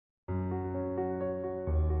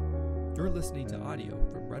You're listening to audio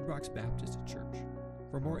from Red Rocks Baptist Church.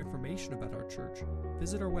 For more information about our church,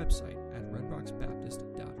 visit our website at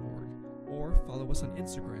redrocksbaptist.org or follow us on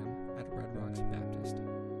Instagram at redrocksbaptist.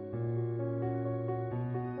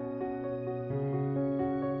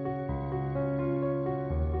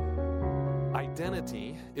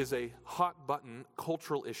 Identity is a hot-button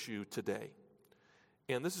cultural issue today.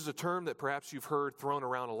 And this is a term that perhaps you've heard thrown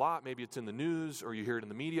around a lot. Maybe it's in the news or you hear it in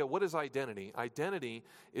the media. What is identity? Identity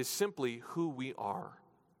is simply who we are.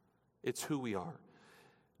 It's who we are.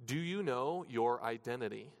 Do you know your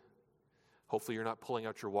identity? Hopefully you're not pulling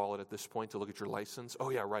out your wallet at this point to look at your license. Oh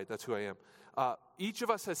yeah, right, that's who I am. Each of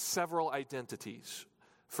us has several identities.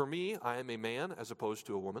 For me, I am a man as opposed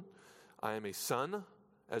to a woman. I am a son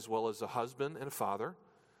as well as a husband and a father.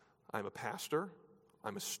 I'm a pastor.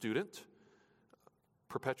 I'm a student,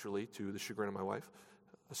 perpetually to the chagrin of my wife.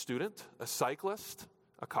 A student, a cyclist,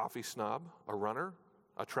 a coffee snob, a runner,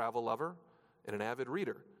 a travel lover, and an avid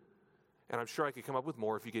reader. And I'm sure I could come up with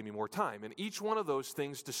more if you gave me more time. And each one of those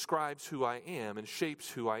things describes who I am and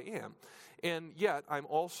shapes who I am. And yet, I'm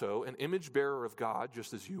also an image bearer of God,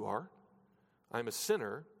 just as you are. I'm a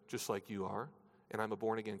sinner, just like you are. And I'm a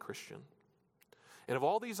born-again Christian. And of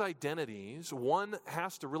all these identities, one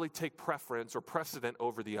has to really take preference or precedent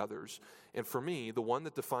over the others. And for me, the one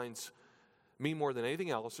that defines me more than anything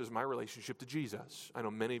else is my relationship to Jesus. I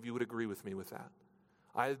know many of you would agree with me with that.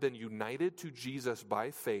 I have been united to Jesus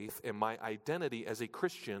by faith, and my identity as a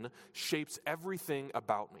Christian shapes everything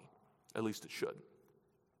about me. At least it should.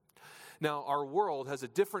 Now, our world has a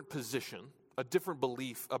different position, a different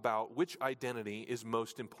belief about which identity is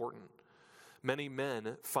most important. Many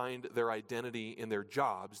men find their identity in their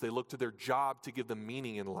jobs. They look to their job to give them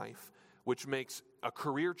meaning in life, which makes a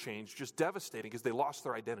career change just devastating because they lost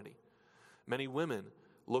their identity. Many women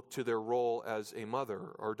look to their role as a mother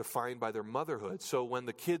or defined by their motherhood. So when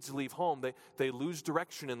the kids leave home, they lose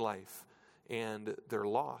direction in life and they're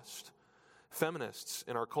lost. Feminists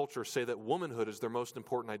in our culture say that womanhood is their most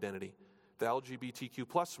important identity. The LGBTQ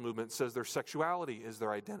plus movement says their sexuality is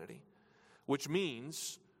their identity, which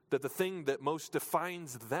means that the thing that most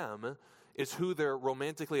defines them is who they're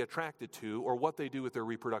romantically attracted to or what they do with their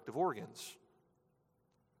reproductive organs.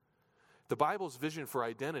 The Bible's vision for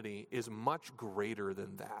identity is much greater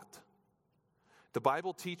than that. The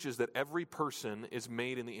Bible teaches that every person is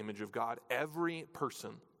made in the image of God. Every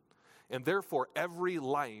person. And therefore, every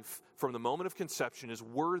life from the moment of conception is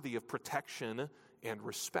worthy of protection and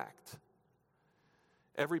respect.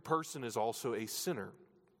 Every person is also a sinner.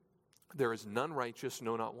 There is none righteous,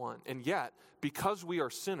 no, not one. And yet, because we are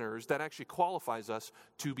sinners, that actually qualifies us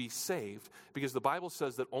to be saved. Because the Bible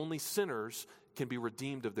says that only sinners can be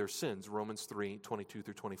redeemed of their sins, Romans 3:22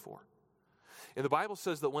 through 24. And the Bible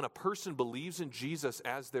says that when a person believes in Jesus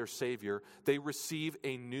as their Savior, they receive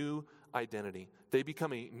a new identity. They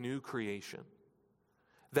become a new creation.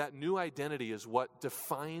 That new identity is what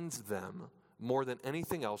defines them more than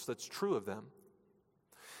anything else that's true of them.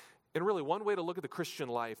 And really, one way to look at the Christian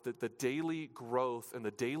life, that the daily growth and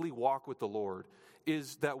the daily walk with the Lord,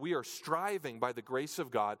 is that we are striving by the grace of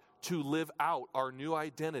God to live out our new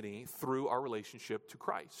identity through our relationship to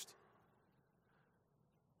Christ.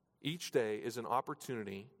 Each day is an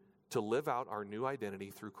opportunity to live out our new identity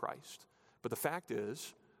through Christ. But the fact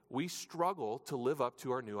is, we struggle to live up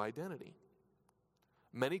to our new identity.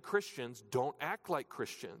 Many Christians don't act like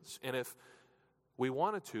Christians. And if we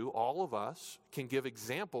wanted to, all of us can give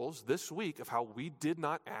examples this week of how we did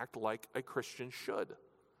not act like a Christian should,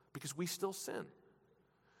 because we still sin.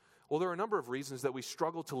 Well, there are a number of reasons that we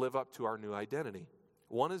struggle to live up to our new identity.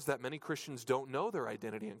 One is that many Christians don't know their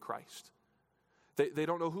identity in Christ. They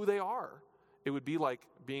don't know who they are. It would be like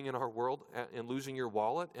being in our world and losing your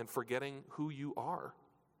wallet and forgetting who you are.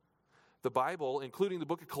 The Bible, including the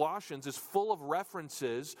book of Colossians, is full of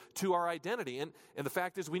references to our identity. And the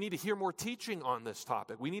fact is, we need to hear more teaching on this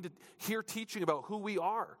topic. We need to hear teaching about who we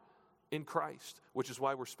are in Christ, which is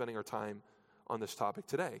why we're spending our time on this topic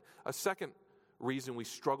today. A second reason we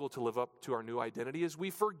struggle to live up to our new identity is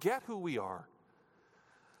we forget who we are.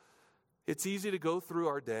 It's easy to go through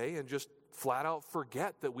our day and just flat out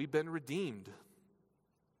forget that we've been redeemed.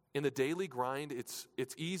 In the daily grind, it's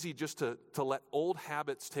easy just to let old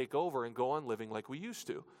habits take over and go on living like we used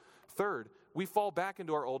to. Third, we fall back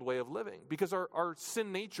into our old way of living because our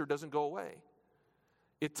sin nature doesn't go away.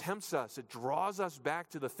 It tempts us. It draws us back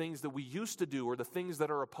to the things that we used to do or the things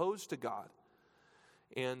that are opposed to God.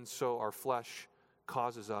 And so our flesh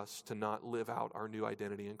causes us to not live out our new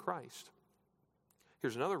identity in Christ.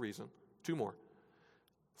 Here's another reason, two more.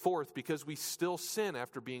 Fourth, because we still sin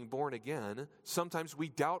after being born again, sometimes we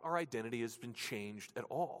doubt our identity has been changed at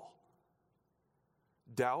all.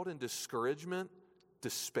 Doubt and discouragement,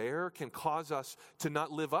 despair can cause us to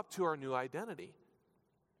not live up to our new identity.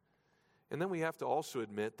 And then we have to also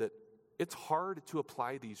admit that it's hard to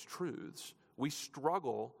apply these truths. We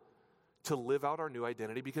struggle to live out our new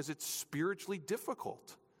identity because it's spiritually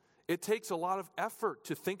difficult. It takes a lot of effort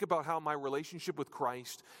to think about how my relationship with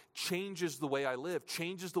Christ changes the way I live,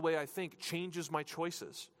 changes the way I think, changes my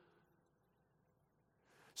choices.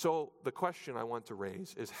 So the question I want to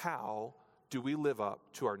raise is, how do we live up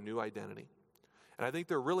to our new identity? And I think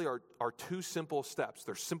there really are two simple steps.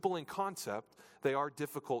 They're simple in concept. They are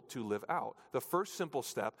difficult to live out. The first simple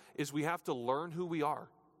step is we have to learn who we are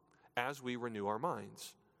as we renew our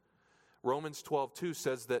minds. Romans 12:2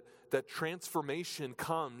 says that transformation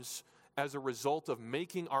comes as a result of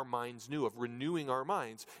making our minds new, of renewing our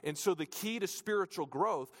minds. And so the key to spiritual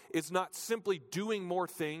growth is not simply doing more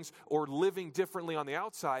things or living differently on the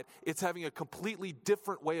outside. It's having a completely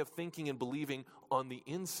different way of thinking and believing on the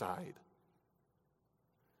inside.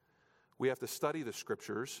 We have to study the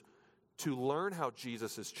Scriptures to learn how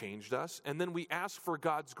Jesus has changed us, and then we ask for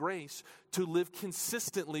God's grace to live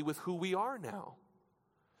consistently with who we are now.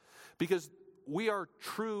 Because we are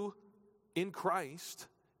true in Christ,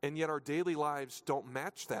 and yet our daily lives don't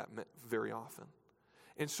match that very often.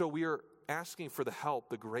 And so we are asking for the help,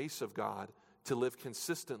 the grace of God, to live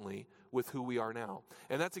consistently with who we are now.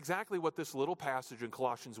 And that's exactly what this little passage in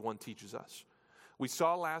Colossians 1 teaches us. We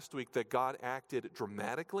saw last week that God acted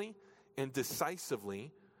dramatically and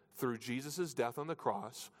decisively through Jesus' death on the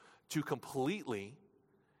cross to completely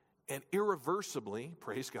and irreversibly,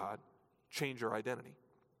 praise God, change our identity.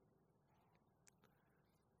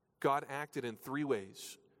 God acted in three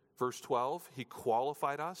ways. Verse 12, He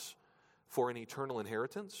qualified us for an eternal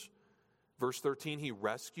inheritance. Verse 13, He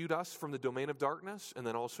rescued us from the domain of darkness. And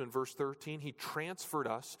then also in verse 13, He transferred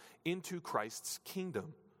us into Christ's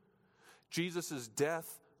kingdom. Jesus'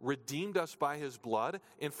 death redeemed us by His blood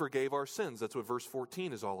and forgave our sins. That's what verse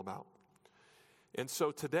 14 is all about. And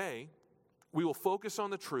so today, we will focus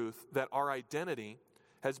on the truth that our identity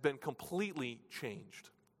has been completely changed.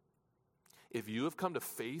 If you have come to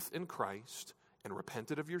faith in Christ and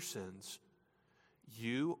repented of your sins,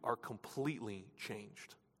 you are completely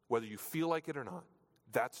changed. Whether you feel like it or not,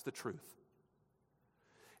 that's the truth.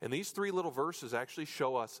 And these three little verses actually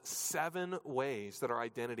show us 7 ways that our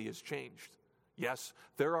identity has changed. Yes,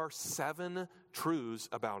 there are 7 truths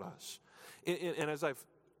about us. And as I've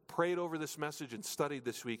prayed over this message and studied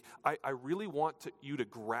this week, I really want you to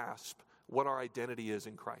grasp what our identity is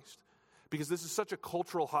in Christ. Because this is such a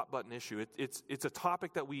cultural hot-button issue. It's a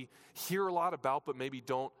topic that we hear a lot about, but maybe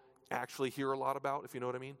don't actually hear a lot about, if you know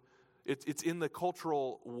what I mean. It's in the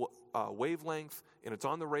cultural wavelength, and it's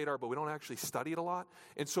on the radar, but we don't actually study it a lot.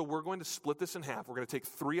 And so we're going to split this in half. We're going to take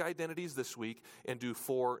 3 identities this week and do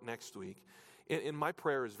 4 next week. And my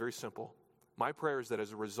prayer is very simple. My prayer is that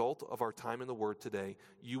as a result of our time in the Word today,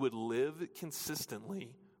 you would live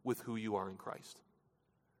consistently with who you are in Christ.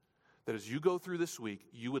 That as you go through this week,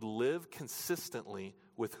 you would live consistently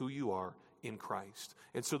with who you are in Christ.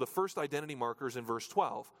 And so the first identity marker is in verse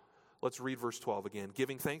 12. Let's read verse 12 again.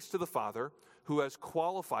 Giving thanks to the Father who has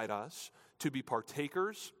qualified us to be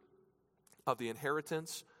partakers of the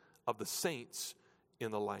inheritance of the saints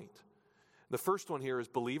in the light. The first one here is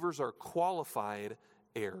believers are qualified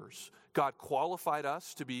heirs. God qualified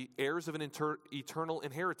us to be heirs of an eternal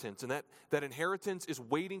inheritance, and that inheritance is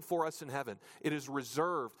waiting for us in heaven. It is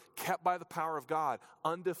reserved, kept by the power of God,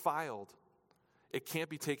 undefiled. It can't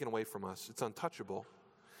be taken away from us. It's untouchable.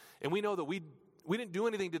 And we know that we didn't do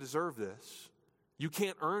anything to deserve this. You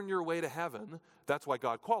can't earn your way to heaven. That's why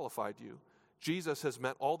God qualified you. Jesus has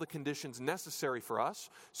met all the conditions necessary for us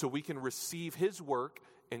so we can receive His work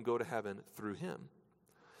and go to heaven through Him.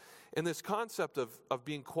 And this concept of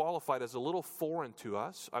being qualified is a little foreign to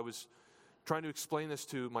us. I was trying to explain this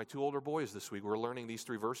to my 2 older boys this week. We're learning these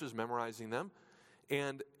 3 verses, memorizing them,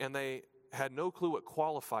 and they had no clue what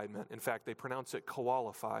qualified meant. In fact, they pronounce it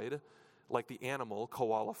qualified, like the animal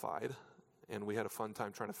qualified, and we had a fun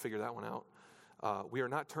time trying to figure that one out. We are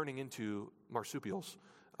not turning into marsupials.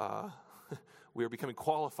 We are becoming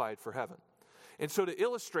qualified for heaven. And so to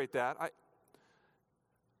illustrate that,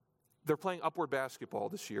 they're playing upward basketball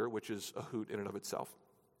this year, which is a hoot in and of itself.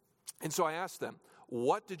 And so I asked them,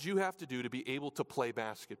 what did you have to do to be able to play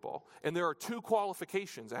basketball? And there are 2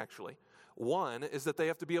 qualifications, actually. One is that they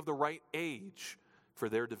have to be of the right age for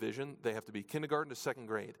their division. They have to be kindergarten to 2nd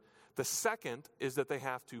grade. The second is that they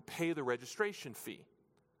have to pay the registration fee.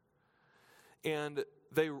 And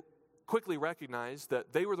they quickly recognized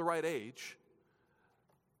that they were the right age.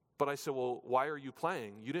 But I said, well, why are you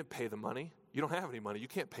playing? You didn't pay the money. You don't have any money. You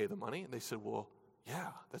can't pay the money. And they said, well, yeah,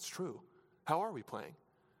 that's true. How are we playing?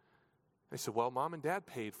 They said, well, Mom and Dad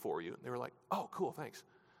paid for you. And they were like, oh, cool, thanks.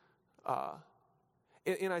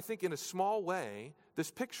 And I think in a small way, this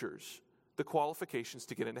pictures the qualifications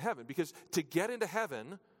to get into heaven. Because to get into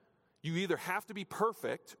heaven, you either have to be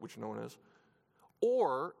perfect, which no one is,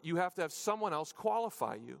 or you have to have someone else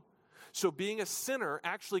qualify you. So being a sinner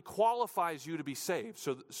actually qualifies you to be saved.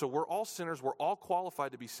 So we're all sinners. We're all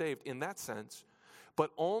qualified to be saved in that sense,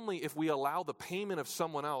 but only if we allow the payment of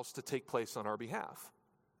someone else to take place on our behalf.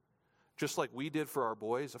 Just like we did for our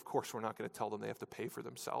boys, of course, we're not going to tell them they have to pay for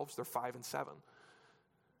themselves. They're 5 and 7.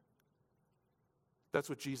 That's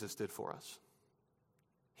what Jesus did for us.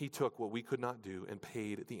 He took what we could not do and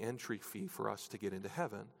paid the entry fee for us to get into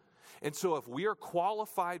heaven. And so if we are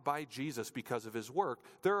qualified by Jesus because of his work,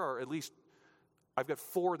 there are at least, I've got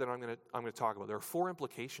 4 that I'm going to talk about. There are 4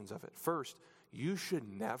 implications of it. First, you should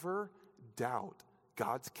never doubt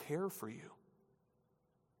God's care for you.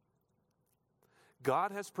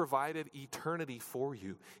 God has provided eternity for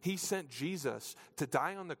you. He sent Jesus to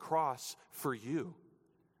die on the cross for you.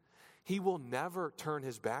 He will never turn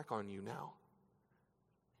his back on you now.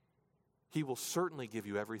 He will certainly give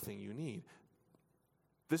you everything you need.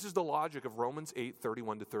 This is the logic of Romans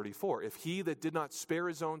 8:31-34. If he that did not spare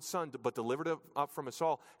his own son, but delivered him up from us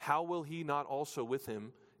all, how will he not also with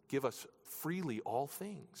him give us freely all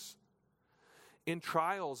things? In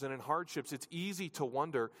trials and in hardships, it's easy to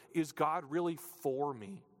wonder, is God really for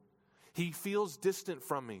me? He feels distant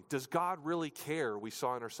from me. Does God really care? We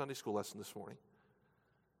saw in our Sunday school lesson this morning.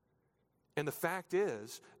 And the fact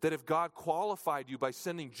is that if God qualified you by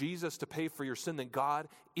sending Jesus to pay for your sin, then God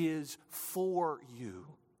is for you.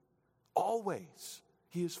 Always.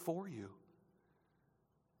 He is for you.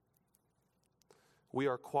 We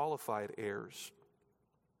are qualified heirs.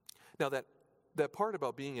 Now that part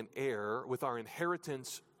about being an heir with our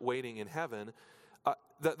inheritance waiting in heaven,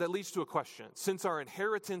 that leads to a question. Since our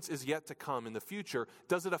inheritance is yet to come in the future,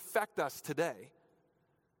 does it affect us today?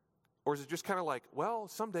 Or is it just kind of like, well,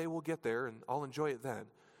 someday we'll get there and I'll enjoy it then?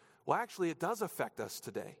 Well, actually, it does affect us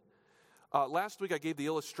today. Last week, I gave the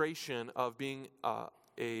illustration of being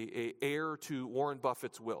a heir to Warren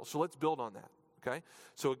Buffett's will. So let's build on that, okay?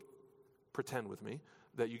 So pretend with me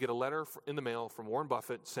that you get a letter in the mail from Warren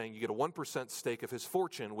Buffett saying you get a 1% stake of his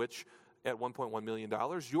fortune, which at $1.1 million,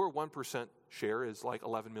 your 1% share is like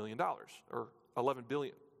 $11 million or $11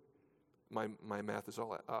 billion. My math is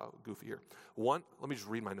all goofy here. Let me just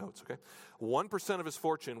read my notes, okay? 1% of his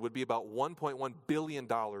fortune would be about $1.1 billion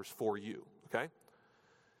for you, okay?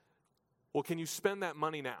 Well, can you spend that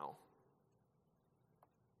money now?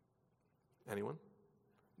 Anyone?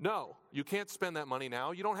 No, you can't spend that money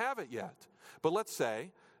now. You don't have it yet. But let's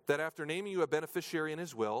say that after naming you a beneficiary in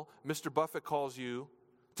his will, Mr. Buffett calls you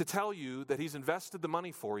to tell you that he's invested the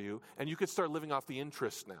money for you and you could start living off the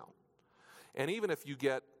interest now. And even if you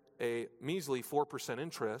get a measly 4%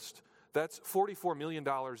 interest, that's $44 million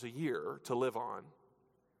a year to live on.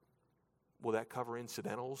 Will that cover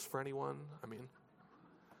incidentals for anyone? I mean,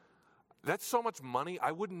 that's so much money,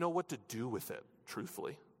 I wouldn't know what to do with it,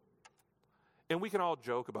 truthfully. And we can all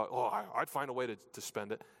joke about, I'd find a way to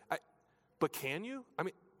spend it. But can you? I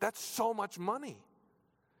mean, that's so much money.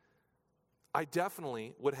 I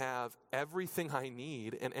definitely would have everything I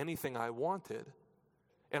need and anything I wanted.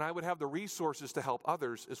 And I would have the resources to help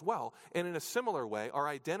others as well. And in a similar way, our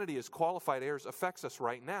identity as qualified heirs affects us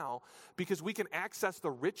right now because we can access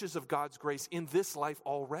the riches of God's grace in this life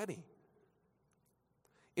already.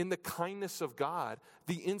 In the kindness of God,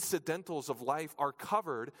 the incidentals of life are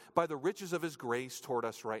covered by the riches of his grace toward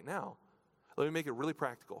us right now. Let me make it really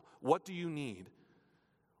practical. What do you need?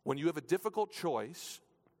 When you have a difficult choice,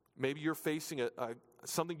 maybe you're facing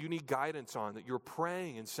something you need guidance on, that you're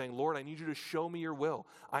praying and saying, Lord, I need you to show me your will.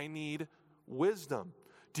 I need wisdom.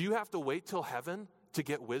 Do you have to wait till heaven to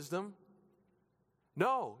get wisdom?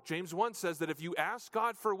 No. James 1 says that if you ask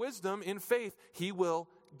God for wisdom in faith, he will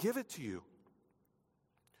give it to you.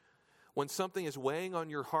 When something is weighing on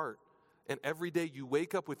your heart and every day you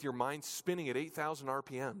wake up with your mind spinning at 8,000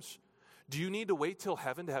 RPMs, do you need to wait till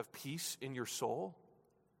heaven to have peace in your soul?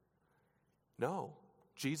 No.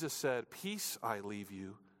 Jesus said, peace I leave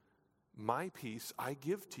you, my peace I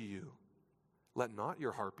give to you. Let not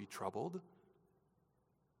your heart be troubled.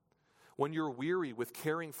 When you're weary with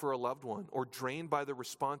caring for a loved one or drained by the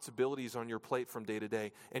responsibilities on your plate from day to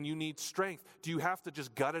day and you need strength, do you have to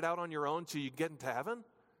just gut it out on your own till you get into heaven?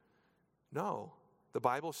 No. The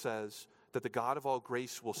Bible says that the God of all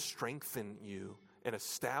grace will strengthen you and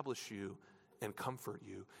establish you and comfort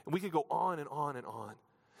you. And we could go on and on and on.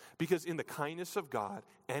 Because in the kindness of God,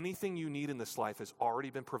 anything you need in this life has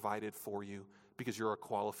already been provided for you because you're a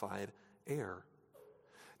qualified heir.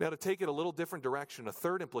 Now, to take it a little different direction, a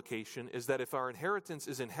third implication is that if our inheritance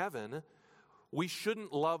is in heaven, we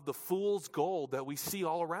shouldn't love the fool's gold that we see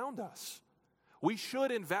all around us. We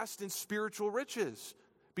should invest in spiritual riches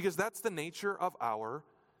because that's the nature of our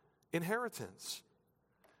inheritance.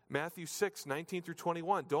 Matthew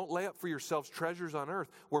 6:19-21, don't lay up for yourselves treasures on earth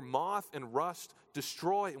where moth and rust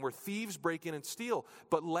destroy and where thieves break in and steal,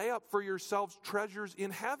 but lay up for yourselves treasures in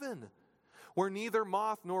heaven where neither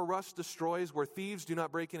moth nor rust destroys, where thieves do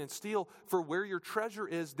not break in and steal, for where your treasure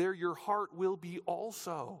is, there your heart will be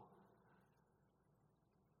also.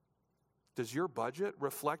 Does your budget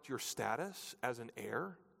reflect your status as an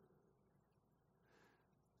heir?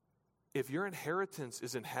 If your inheritance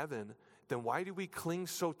is in heaven, then why do we cling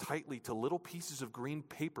so tightly to little pieces of green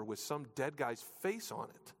paper with some dead guy's face on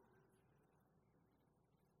it?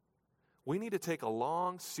 We need to take a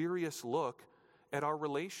long, serious look at our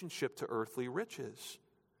relationship to earthly riches.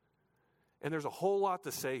 And there's a whole lot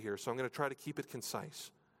to say here, so I'm going to try to keep it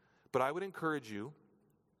concise. But I would encourage you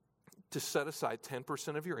to set aside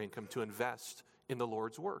 10% of your income to invest in the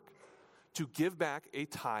Lord's work, to give back a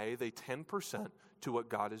tithe, a 10% to what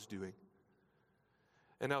God is doing.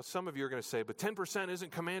 And now some of you are going to say, but 10%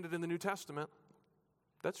 isn't commanded in the New Testament.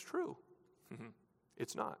 That's true.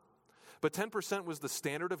 It's not. But 10% was the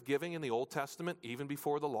standard of giving in the Old Testament even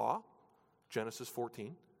before the law, Genesis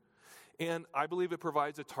 14. And I believe it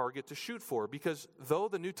provides a target to shoot for because though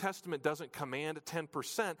the New Testament doesn't command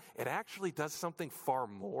 10%, it actually does something far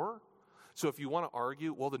more. So if you want to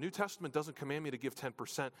argue, well, the New Testament doesn't command me to give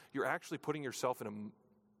 10%, you're actually putting yourself in a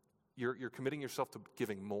You're committing yourself to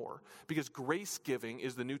giving more. Because grace giving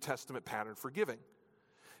is the New Testament pattern for giving.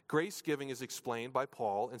 Grace giving is explained by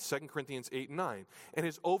Paul in 2 Corinthians 8 and 9. And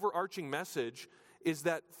his overarching message is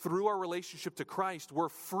that through our relationship to Christ, we're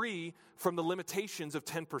free from the limitations of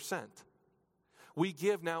 10%. We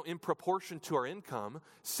give now in proportion to our income,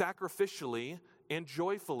 sacrificially and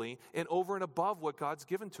joyfully, and over and above what God's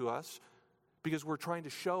given to us, because we're trying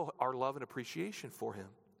to show our love and appreciation for him.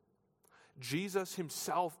 Jesus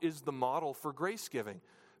himself is the model for grace giving.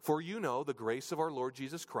 For you know the grace of our Lord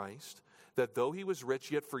Jesus Christ, that though he was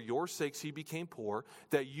rich, yet for your sakes he became poor,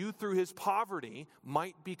 that you through his poverty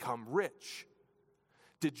might become rich.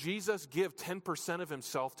 Did Jesus give 10% of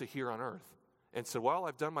himself to here on earth and said, well,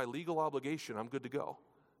 I've done my legal obligation, I'm good to go?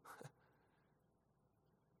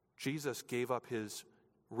 Jesus gave up his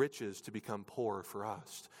riches to become poor for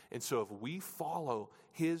us. And so if we follow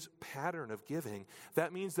his pattern of giving,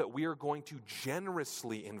 that means that we are going to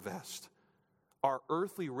generously invest our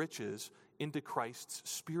earthly riches into Christ's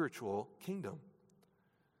spiritual kingdom.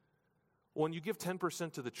 When you give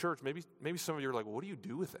 10% to the church, maybe some of you are like, well, what do you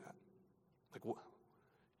do with that? Like, what?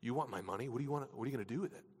 You want my money? What are you going to do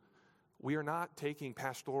with it? We are not taking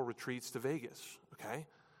pastoral retreats to Vegas, okay?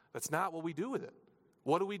 That's not what we do with it.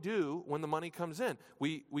 What do we do when the money comes in?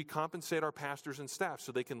 We compensate our pastors and staff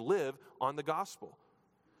so they can live on the gospel.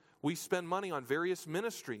 We spend money on various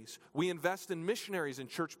ministries. We invest in missionaries and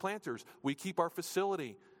church planters. We keep our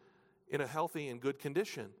facility in a healthy and good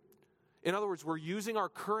condition. In other words, we're using our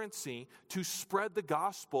currency to spread the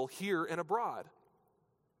gospel here and abroad.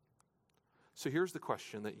 So here's the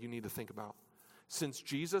question that you need to think about. Since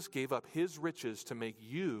Jesus gave up his riches to make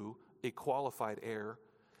you a qualified heir,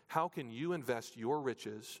 how can you invest your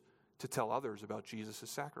riches to tell others about Jesus'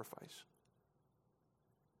 sacrifice?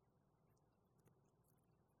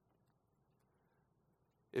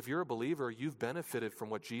 If you're a believer, you've benefited from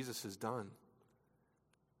what Jesus has done.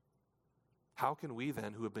 How can we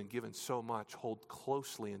then, who have been given so much, hold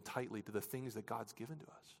closely and tightly to the things that God's given to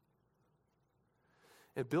us?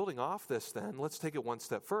 And building off this then, let's take it one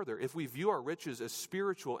step further. If we view our riches as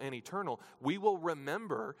spiritual and eternal, we will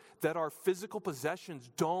remember that our physical possessions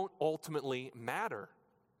don't ultimately matter.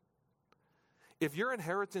 If your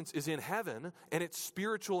inheritance is in heaven and it's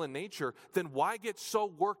spiritual in nature, then why get so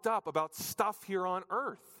worked up about stuff here on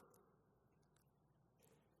earth?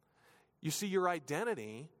 You see, your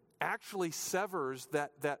identity actually severs that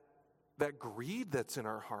greed that's in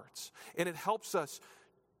our hearts. And it helps us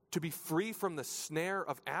to be free from the snare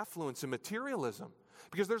of affluence and materialism.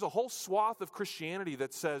 Because there's a whole swath of Christianity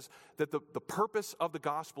that says that the purpose of the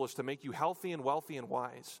gospel is to make you healthy and wealthy and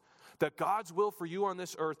wise. That God's will for you on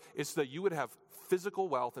this earth is so that you would have physical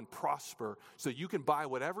wealth and prosper so that you can buy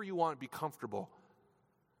whatever you want and be comfortable.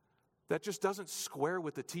 That just doesn't square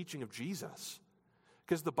with the teaching of Jesus.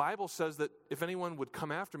 Because the Bible says that if anyone would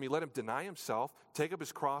come after me, let him deny himself, take up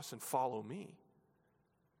his cross, and follow me.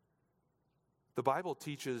 The Bible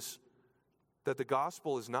teaches that the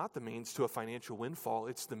gospel is not the means to a financial windfall,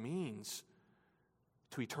 it's the means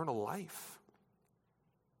to eternal life.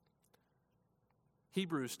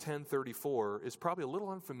 Hebrews 10:34 is probably a little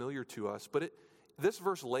unfamiliar to us, but this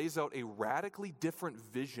verse lays out a radically different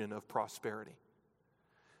vision of prosperity.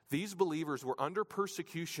 These believers were under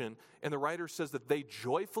persecution, and the writer says that they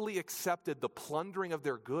joyfully accepted the plundering of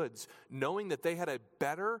their goods, knowing that they had a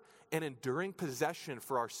better and enduring possession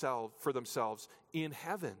for themselves in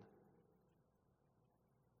heaven.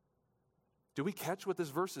 Do we catch what this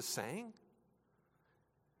verse is saying?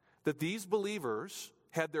 That these believers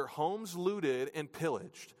had their homes looted and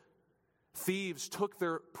pillaged. Thieves took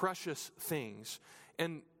their precious things,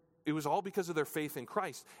 and it was all because of their faith in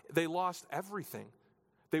Christ. They lost everything.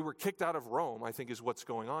 They were kicked out of Rome, I think is what's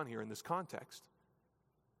going on here in this context.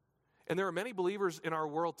 And there are many believers in our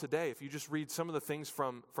world today, if you just read some of the things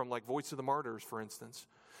from like Voice of the Martyrs, for instance,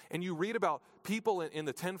 and you read about people in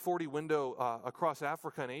the 1040 window across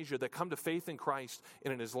Africa and Asia that come to faith in Christ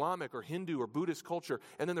in an Islamic or Hindu or Buddhist culture,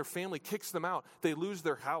 and then their family kicks them out. They lose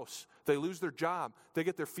their house. They lose their job. They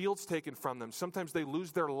get their fields taken from them. Sometimes they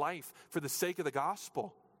lose their life for the sake of the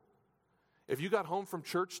gospel. If you got home from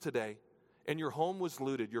church today, and your home was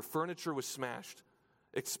looted, your furniture was smashed,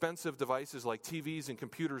 expensive devices like TVs and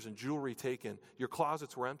computers and jewelry taken, your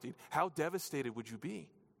closets were emptied, how devastated would you be?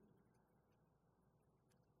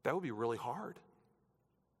 That would be really hard.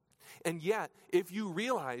 And yet, if you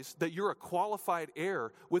realize that you're a qualified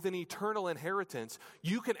heir with an eternal inheritance,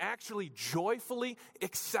 you can actually joyfully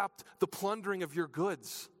accept the plundering of your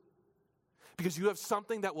goods. Because you have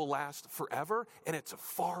something that will last forever, and it's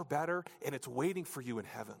far better, and it's waiting for you in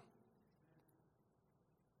heaven.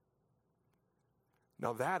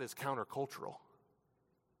 Now that is countercultural.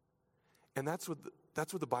 And that's what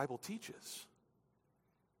the Bible teaches.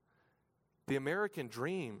 The American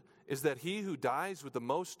dream is that he who dies with the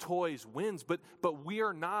most toys wins, but we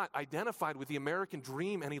are not identified with the American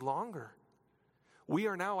dream any longer. We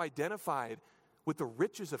are now identified with the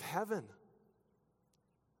riches of heaven.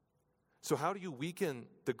 So how do you weaken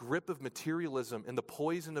the grip of materialism and the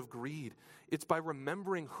poison of greed? It's by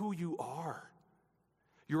remembering who you are.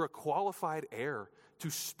 You're a qualified heir to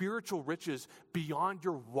spiritual riches beyond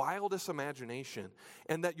your wildest imagination,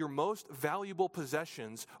 and that your most valuable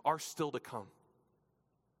possessions are still to come.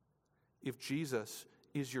 If Jesus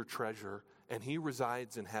is your treasure and he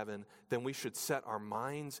resides in heaven, then we should set our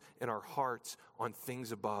minds and our hearts on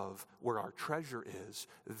things above, where our treasure is.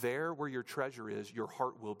 There where your treasure is, your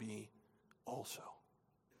heart will be also.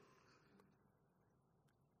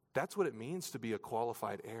 That's what it means to be a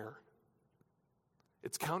qualified heir.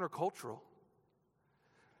 It's countercultural.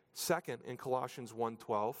 Second, in Colossians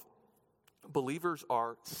 1:12, believers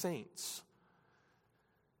are saints.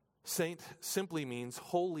 Saint simply means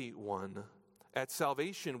holy one. At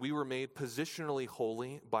salvation, we were made positionally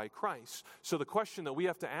holy by Christ. So the question that we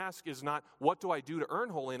have to ask is not, what do I do to earn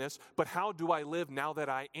holiness, but how do I live now that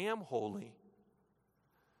I am holy?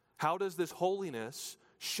 How does this holiness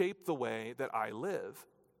shape the way that I live?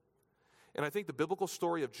 And I think the biblical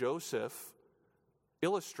story of Joseph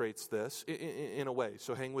illustrates this in a way,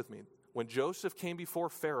 so hang with me. When Joseph came before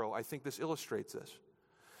Pharaoh, I think this illustrates this.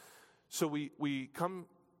 So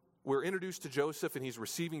we're introduced to Joseph, and he's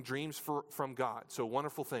receiving dreams from God. So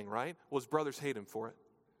wonderful thing, right? Well, his brothers hate him for it.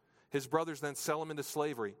 His brothers then sell him into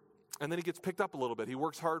slavery. And then he gets picked up a little bit. He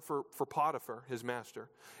works hard for Potiphar, his master.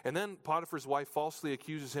 And then Potiphar's wife falsely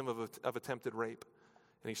accuses him of attempted rape,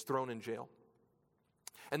 and he's thrown in jail.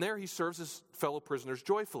 And there he serves his fellow prisoners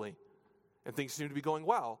joyfully, and things seem to be going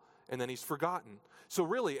well, and then he's forgotten. So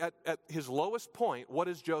really, at his lowest point, what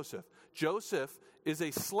is Joseph? Joseph is a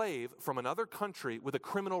slave from another country with a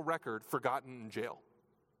criminal record, forgotten in jail.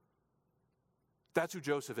 That's who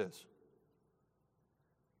Joseph is.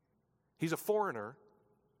 He's a foreigner,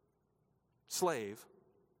 slave,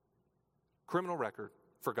 criminal record,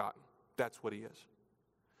 forgotten. That's what he is.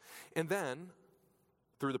 And then,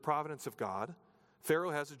 through the providence of God, Pharaoh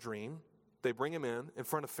has a dream. They bring him in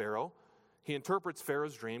front of Pharaoh. He interprets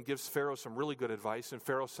Pharaoh's dream, gives Pharaoh some really good advice, and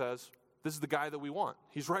Pharaoh says, this is the guy that we want.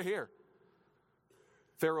 He's right here.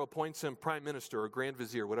 Pharaoh appoints him prime minister or grand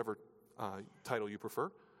vizier, whatever title you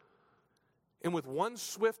prefer. And with one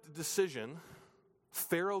swift decision,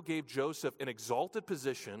 Pharaoh gave Joseph an exalted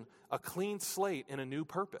position, a clean slate, and a new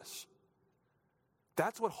purpose.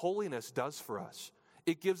 That's what holiness does for us.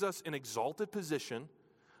 It gives us an exalted position,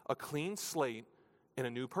 a clean slate, and a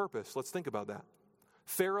new purpose. Let's think about that.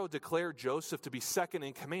 Pharaoh declared Joseph to be second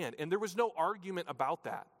in command, and there was no argument about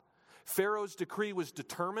that. Pharaoh's decree was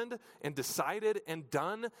determined and decided and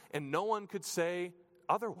done, and no one could say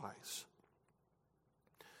otherwise.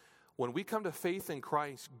 When we come to faith in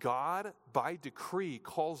Christ, God, by decree,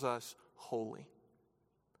 calls us holy.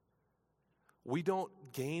 We don't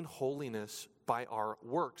gain holiness by our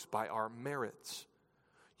works, by our merits.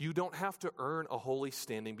 You don't have to earn a holy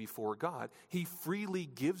standing before God. He freely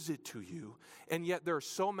gives it to you. And yet there are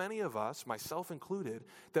so many of us, myself included,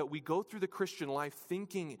 that we go through the Christian life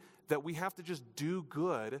thinking that we have to just do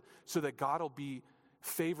good so that God will be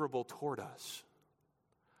favorable toward us.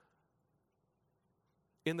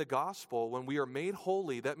 In the gospel, when we are made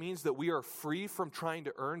holy, that means that we are free from trying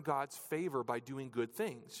to earn God's favor by doing good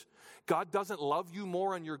things. God doesn't love you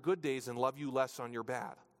more on your good days and love you less on your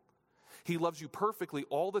bad. He loves you perfectly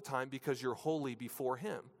all the time because you're holy before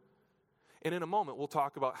Him. And in a moment, we'll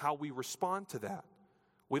talk about how we respond to that.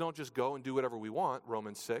 We don't just go and do whatever we want,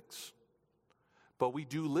 Romans 6, but we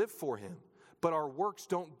do live for Him. But our works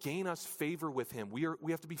don't gain us favor with Him.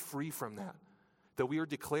 We have to be free from that we are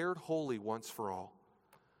declared holy once for all.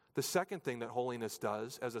 The second thing that holiness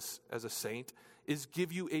does as a saint is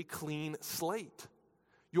give you a clean slate.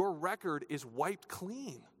 Your record is wiped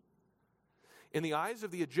clean. In the eyes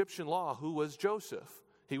of the Egyptian law, who was Joseph?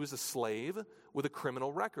 He was a slave with a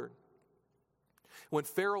criminal record. When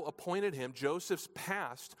Pharaoh appointed him, Joseph's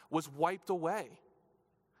past was wiped away.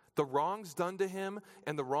 The wrongs done to him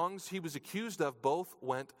and the wrongs he was accused of both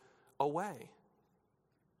went away.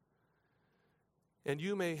 And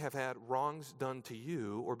you may have had wrongs done to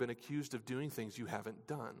you or been accused of doing things you haven't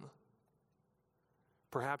done.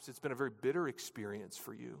 Perhaps it's been a very bitter experience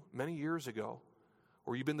for you many years ago,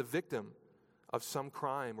 or you've been the victim of some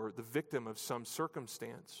crime or the victim of some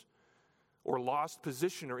circumstance, or lost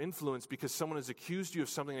position or influence because someone has accused you of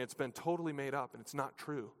something that's been totally made up and it's not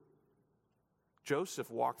true. Joseph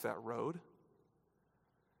walked that road.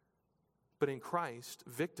 But in Christ,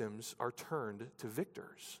 victims are turned to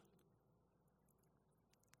victors.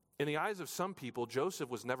 In the eyes of some people, Joseph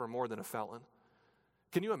was never more than a felon.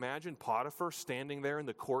 Can you imagine Potiphar standing there in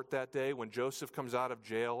the court that day when Joseph comes out of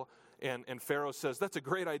jail and Pharaoh says, "That's a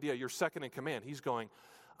great idea, you're second in command." He's going,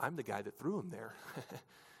 "I'm the guy that threw him there.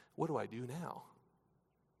 What do I do now?"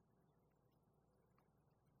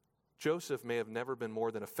 Joseph may have never been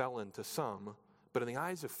more than a felon to some, but in the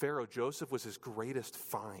eyes of Pharaoh, Joseph was his greatest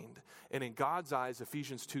find. And in God's eyes,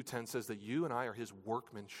 Ephesians 2:10 says that you and I are His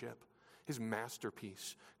workmanship, His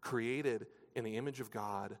masterpiece, created in the image of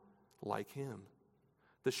God like Him.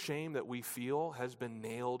 The shame that we feel has been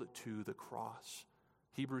nailed to the cross.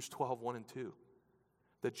 Hebrews 12:1 and 2.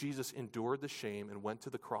 That Jesus endured the shame and went to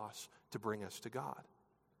the cross to bring us to God.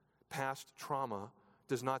 Past trauma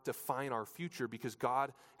does not define our future because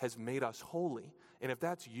God has made us holy. And if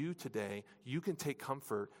that's you today, you can take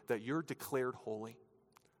comfort that you're declared holy.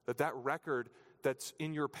 That record that's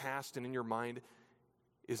in your past and in your mind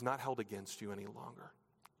is not held against you any longer.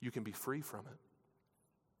 You can be free from it.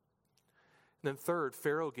 And then third,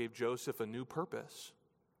 Pharaoh gave Joseph a new purpose.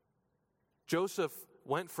 Joseph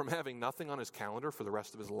went from having nothing on his calendar for the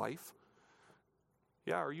rest of his life.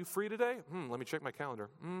 Yeah, are you free today? Let me check my calendar.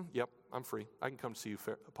 Yep, I'm free. I can come see you,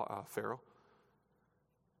 Pharaoh.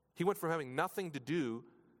 He went from having nothing to do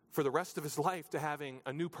for the rest of his life to having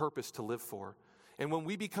a new purpose to live for. And when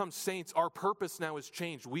we become saints, our purpose now is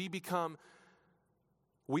changed.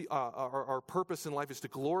 Our purpose in life is to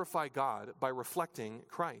glorify God by reflecting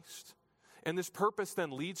Christ. And this purpose then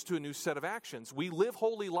leads to a new set of actions. We live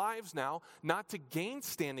holy lives now, not to gain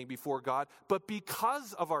standing before God, but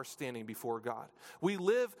because of our standing before God. We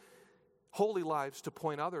live holy lives to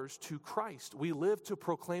point others to Christ. We live to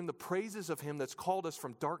proclaim the praises of Him that's called us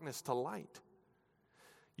from darkness to light.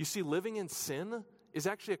 You see, living in sin is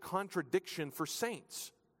actually a contradiction for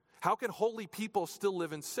saints. How can holy people still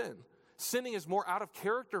live in sin? Sinning is more out of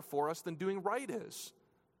character for us than doing right is.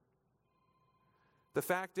 The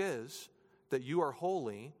fact is that you are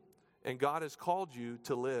holy and God has called you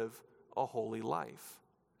to live a holy life.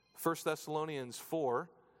 1 Thessalonians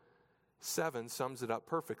 4:7 sums it up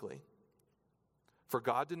perfectly. For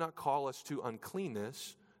God did not call us to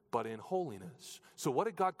uncleanness, but in holiness. So what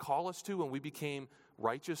did God call us to when we became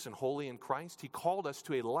righteous and holy in Christ? He called us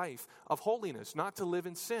to a life of holiness, not to live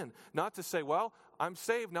in sin, not to say, well, I'm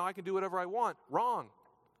saved, now I can do whatever I want. Wrong.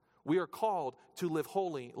 We are called to live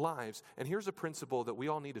holy lives. And here's a principle that we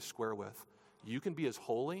all need to square with. You can be as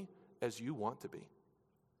holy as you want to be.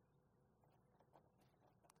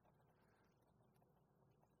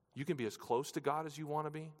 You can be as close to God as you want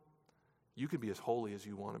to be. You can be as holy as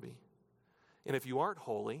you want to be. And if you aren't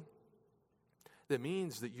holy, that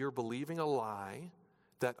means that you're believing a lie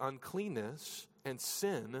that uncleanness and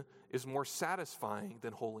sin is more satisfying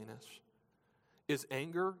than holiness. Is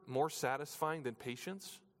anger more satisfying than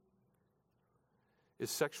patience?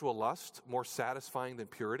 Is sexual lust more satisfying than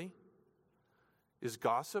purity? Is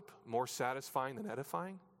gossip more satisfying than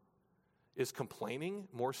edifying? Is complaining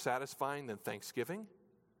more satisfying than thanksgiving?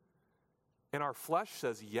 And our flesh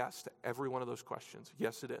says yes to every one of those questions.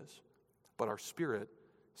 Yes, it is. But our spirit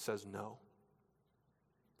says no.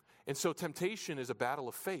 And so temptation is a battle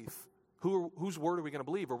of faith. Whose word are we going to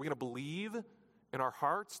believe? Are we going to believe in our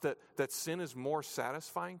hearts that sin is more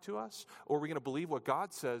satisfying to us? Or are we going to believe what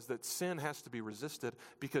God says, that sin has to be resisted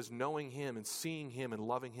because knowing Him and seeing Him and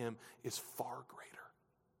loving Him is far greater?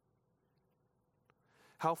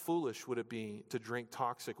 How foolish would it be to drink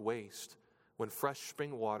toxic waste when fresh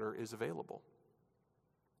spring water is available?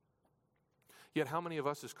 Yet how many of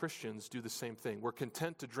us as Christians do the same thing? We're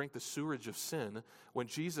content to drink the sewerage of sin when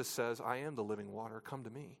Jesus says, I am the living water, come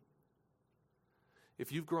to me.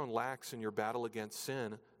 If you've grown lax in your battle against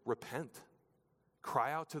sin, repent.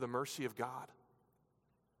 Cry out to the mercy of God.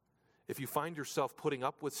 If you find yourself putting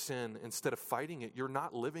up with sin instead of fighting it, you're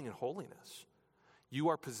not living in holiness. You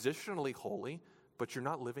are positionally holy, but you're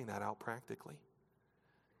not living that out practically.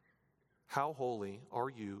 How holy are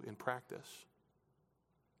you in practice?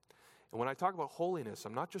 And when I talk about holiness,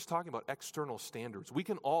 I'm not just talking about external standards. We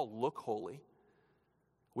can all look holy.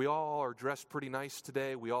 We all are dressed pretty nice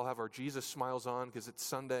today. We all have our Jesus smiles on because it's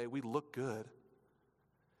Sunday. We look good.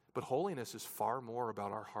 But holiness is far more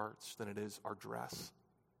about our hearts than it is our dress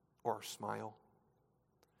or our smile.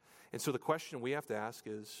 And so the question we have to ask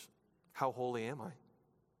is, how holy am I?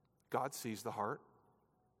 God sees the heart.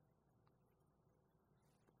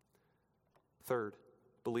 Third,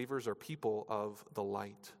 believers are people of the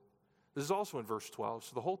light. This is also in verse 12.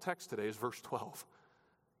 So the whole text today is verse 12.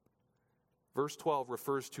 Verse 12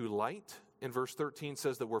 refers to light, and verse 13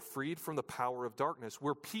 says that we're freed from the power of darkness.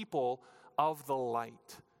 We're people of the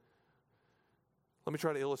light. Let me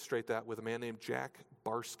try to illustrate that with a man named Jack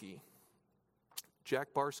Barsky. Jack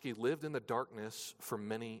Barsky lived in the darkness for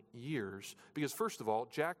many years because, first of all,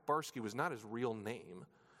 Jack Barsky was not his real name.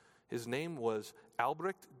 His name was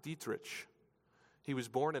Albrecht Dietrich. He was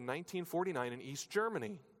born in 1949 in East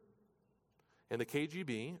Germany. And the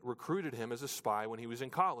KGB recruited him as a spy when he was in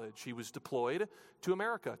college. He was deployed to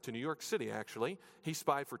America, to New York City, actually. He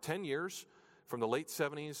spied for 10 years, from the late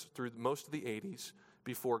 70s through most of the 80s,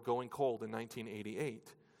 before going cold in 1988.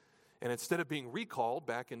 And instead of being recalled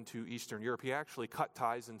back into Eastern Europe, he actually cut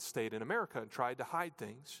ties and stayed in America and tried to hide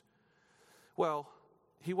things. Well,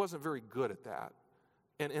 he wasn't very good at that.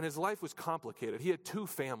 And his life was complicated. He had 2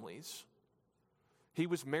 families. He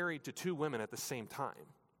was married to 2 women at the same time.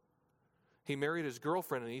 He married his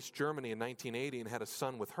girlfriend in East Germany in 1980 and had a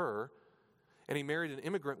son with her. And he married an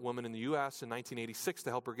immigrant woman in the U.S. in 1986 to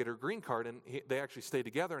help her get her green card. And they actually stayed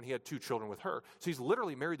together, and he had 2 children with her. So he's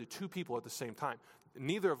literally married to 2 people at the same time,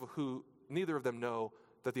 neither of them know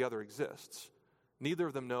that the other exists. Neither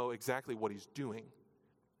of them know exactly what he's doing.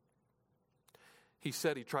 He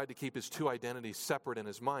said he tried to keep his 2 identities separate in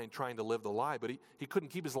his mind, trying to live the lie, but he couldn't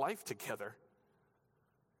keep his life together.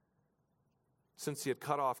 Since he had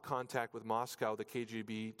cut off contact with Moscow, the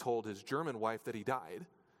KGB told his German wife that he died,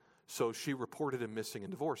 so she reported him missing and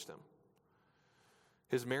divorced him.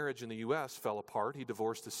 His marriage in the U.S. fell apart. He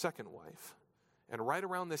divorced his second wife. And right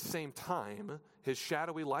around this same time, his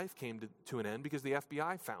shadowy life came to an end because the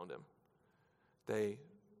FBI found him. They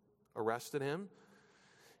arrested him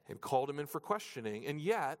and called him in for questioning. And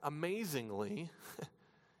yet, amazingly,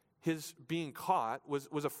 his being caught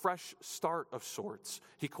was a fresh start of sorts.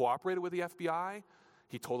 He cooperated with the FBI.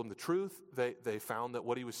 He told them the truth. They found that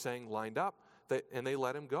what he was saying lined up, and they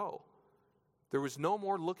let him go. There was no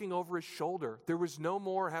more looking over his shoulder. There was no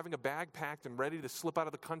more having a bag packed and ready to slip out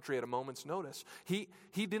of the country at a moment's notice. He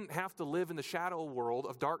didn't have to live in the shadow world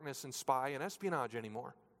of darkness and spy and espionage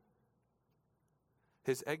anymore.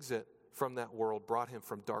 His exit from that world brought him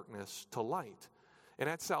from darkness to light. And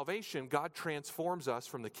at salvation, God transforms us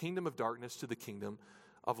from the kingdom of darkness to the kingdom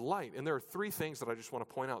of light. And there are 3 things that I just want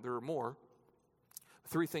to point out. There are more.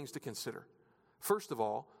 3 things to consider. First of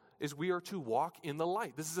all, is we are to walk in the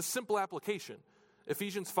light. This is a simple application.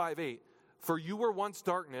 Ephesians 5:8. For you were once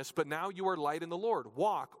darkness, but now you are light in the Lord.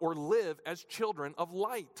 Walk or live as children of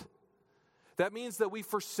light. That means that we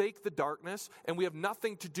forsake the darkness and we have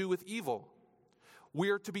nothing to do with evil.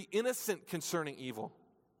 We are to be innocent concerning evil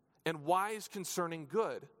and wise concerning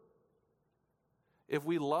good. If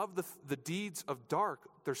we love the deeds of dark,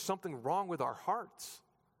 there's something wrong with our hearts.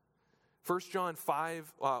 1 John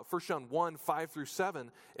 1, 5 through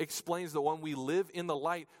 7 explains that when we live in the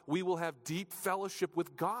light, we will have deep fellowship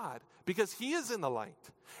with God because He is in the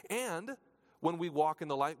light. And when we walk in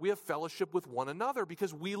the light, we have fellowship with one another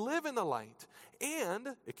because we live in the light.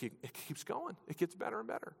 And it keeps going. It gets better and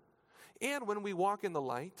better. And when we walk in the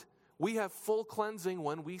light, we have full cleansing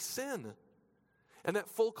when we sin. And that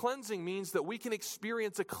full cleansing means that we can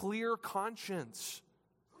experience a clear conscience.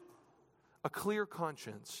 A clear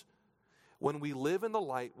conscience. When we live in the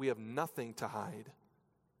light, we have nothing to hide.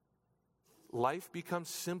 Life becomes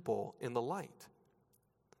simple in the light.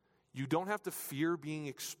 You don't have to fear being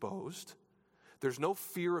exposed. There's no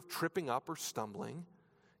fear of tripping up or stumbling.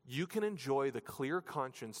 You can enjoy the clear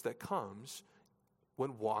conscience that comes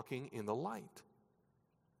when walking in the light.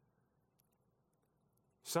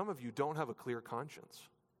 Some of you don't have a clear conscience.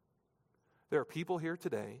 There are people here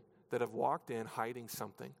today that have walked in hiding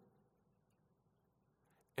something.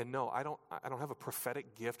 And no, I don't have a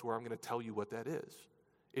prophetic gift where I'm going to tell you what that is.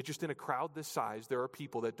 It's just in a crowd this size, there are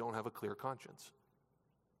people that don't have a clear conscience.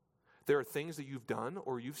 There are things that you've done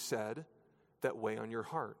or you've said that weigh on your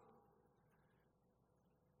heart.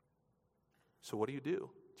 So what do? Do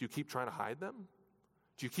you keep trying to hide them?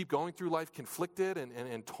 Do you keep going through life conflicted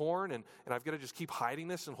and torn and I've got to just keep hiding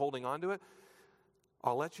this and holding on to it?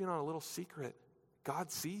 I'll let you in on a little secret. God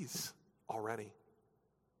sees already.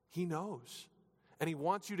 He knows. And he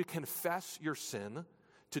wants you to confess your sin,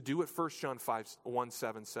 to do what 1 John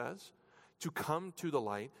 1:7 says, to come to the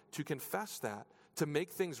light, to confess that, to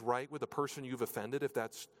make things right with the person you've offended, if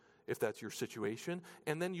that's your situation,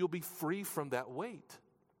 and then you'll be free from that weight.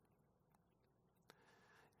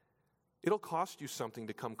 It'll cost you something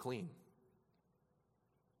to come clean.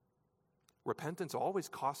 Repentance always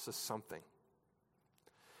costs us something.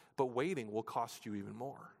 But waiting will cost you even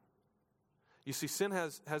more. You see, sin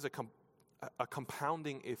has a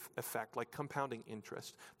compounding effect, like compounding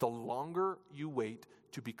interest. The longer you wait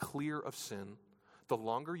to be clear of sin, the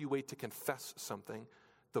longer you wait to confess something,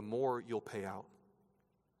 the more you'll pay out.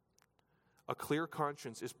 A clear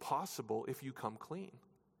conscience is possible if you come clean.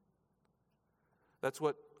 That's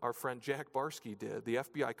what our friend Jack Barsky did. The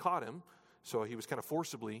FBI caught him, so he was kind of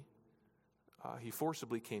forcibly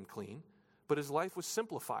came clean. But his life was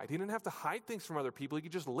simplified. He didn't have to hide things from other people. He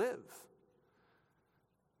could just live.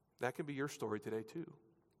 That can be your story today too.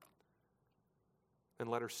 And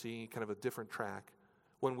letter C, kind of a different track.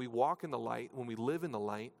 When we walk in the light, when we live in the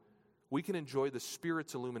light, we can enjoy the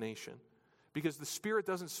Spirit's illumination. Because the Spirit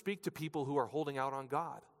doesn't speak to people who are holding out on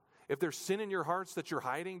God. If there's sin in your hearts that you're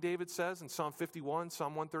hiding, David says in Psalm 51,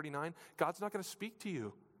 Psalm 139, God's not going to speak to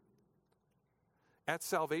you. At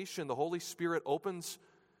salvation, the Holy Spirit opens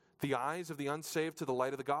the eyes of the unsaved to the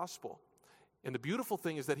light of the gospel. And the beautiful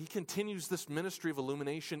thing is that he continues this ministry of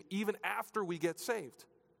illumination even after we get saved.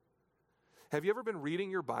 Have you ever been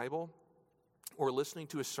reading your Bible or listening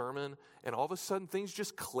to a sermon and all of a sudden things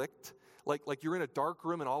just clicked? Like you're in a dark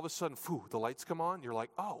room and all of a sudden, the lights come on. You're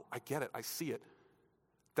like, oh, I get it. I see it.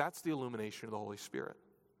 That's the illumination of the Holy Spirit.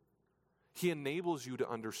 He enables you to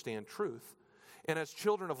understand truth. And as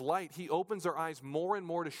children of light, he opens our eyes more and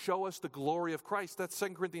more to show us the glory of Christ. That's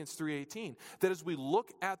 2 Corinthians 3:18. That as we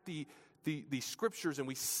look at the scriptures and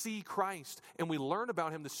we see Christ and we learn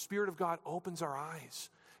about him, the Spirit of God opens our eyes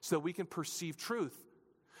so that we can perceive truth.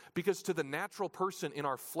 Because to the natural person in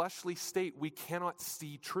our fleshly state, we cannot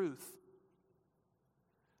see truth.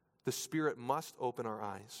 The Spirit must open our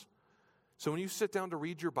eyes. So when you sit down to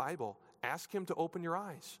read your Bible, ask him to open your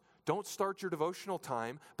eyes. Don't start your devotional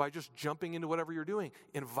time by just jumping into whatever you're doing.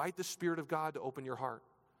 Invite the Spirit of God to open your heart.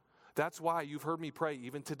 That's why you've heard me pray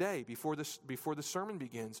even today before the sermon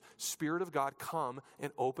begins. Spirit of God, come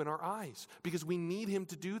and open our eyes. Because we need him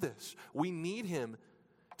to do this. We need him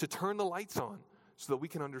to turn the lights on so that we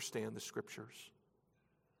can understand the scriptures.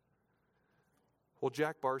 Well,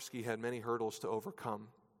 Jack Barsky had many hurdles to overcome.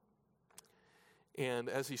 And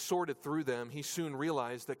as he sorted through them, he soon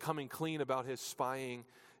realized that coming clean about his spying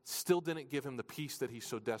still didn't give him the peace that he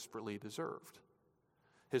so desperately deserved.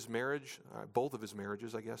 His marriage, both of his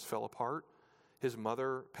marriages, I guess, fell apart. His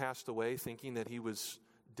mother passed away thinking that he was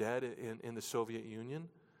dead in the Soviet Union.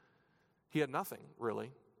 He had nothing,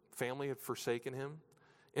 really. Family had forsaken him.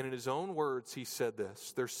 And in his own words, he said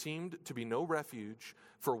this: there seemed to be no refuge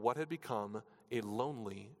for what had become a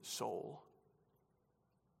lonely soul.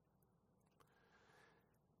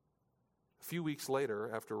 A few weeks later,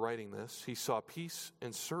 after writing this, he saw peace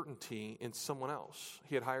and certainty in someone else.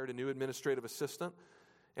 He had hired a new administrative assistant,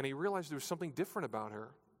 and he realized there was something different about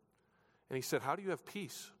her. And he said, "How do you have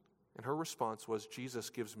peace?" And her response was, "Jesus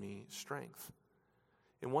gives me strength."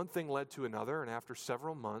 And one thing led to another, and after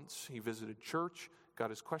several months, he visited church, got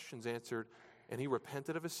his questions answered, and he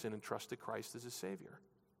repented of his sin and trusted Christ as his Savior.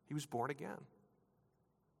 He was born again.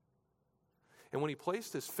 And when he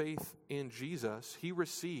placed his faith in Jesus, he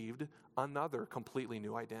received another completely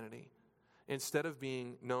new identity. Instead of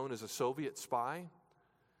being known as a Soviet spy,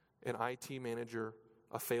 an IT manager,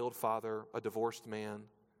 a failed father, a divorced man,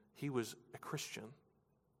 he was a Christian,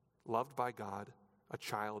 loved by God, a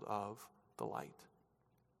child of the light.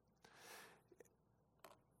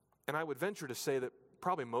 And I would venture to say that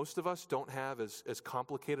probably most of us don't have as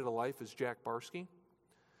complicated a life as Jack Barsky.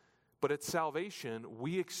 But at salvation,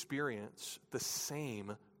 we experience the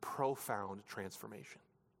same profound transformation.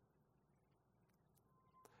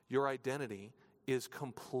 Your identity is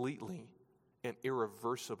completely and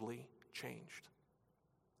irreversibly changed.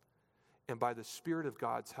 And by the Spirit of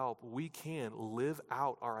God's help, we can live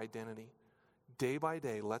out our identity. Day by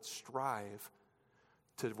day, let's strive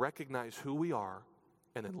to recognize who we are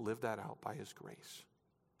and then live that out by His grace.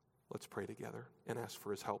 Let's pray together and ask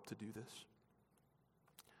for His help to do this.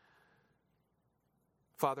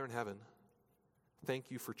 Father in heaven,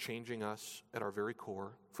 thank you for changing us at our very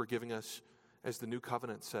core, for giving us, as the new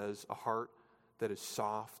covenant says, a heart that is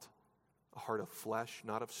soft, a heart of flesh,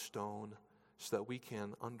 not of stone, so that we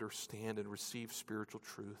can understand and receive spiritual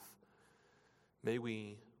truth. May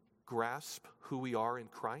we grasp who we are in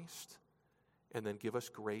Christ and then give us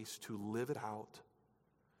grace to live it out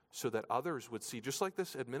so that others would see, just like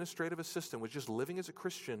this administrative assistant was just living as a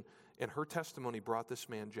Christian and her testimony brought this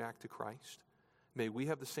man, Jack, to Christ. May we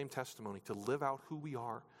have the same testimony to live out who we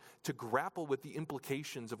are, to grapple with the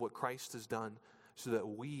implications of what Christ has done so that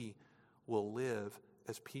we will live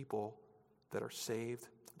as people that are saved,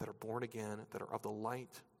 that are born again, that are of the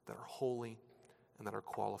light, that are holy, and that are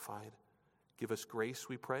qualified. Give us grace,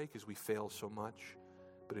 we pray, because we fail so much.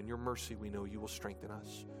 But in your mercy, we know you will strengthen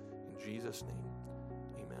us. In Jesus' name,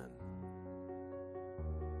 amen.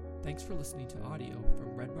 Thanks for listening to audio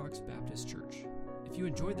from Red Rocks Baptist Church. If you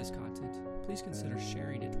enjoyed this content, please consider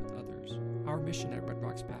sharing it with others. Our mission at Red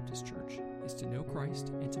Rocks Baptist Church is to know Christ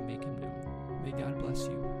and to make Him known. May God bless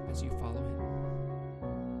you as you follow Him.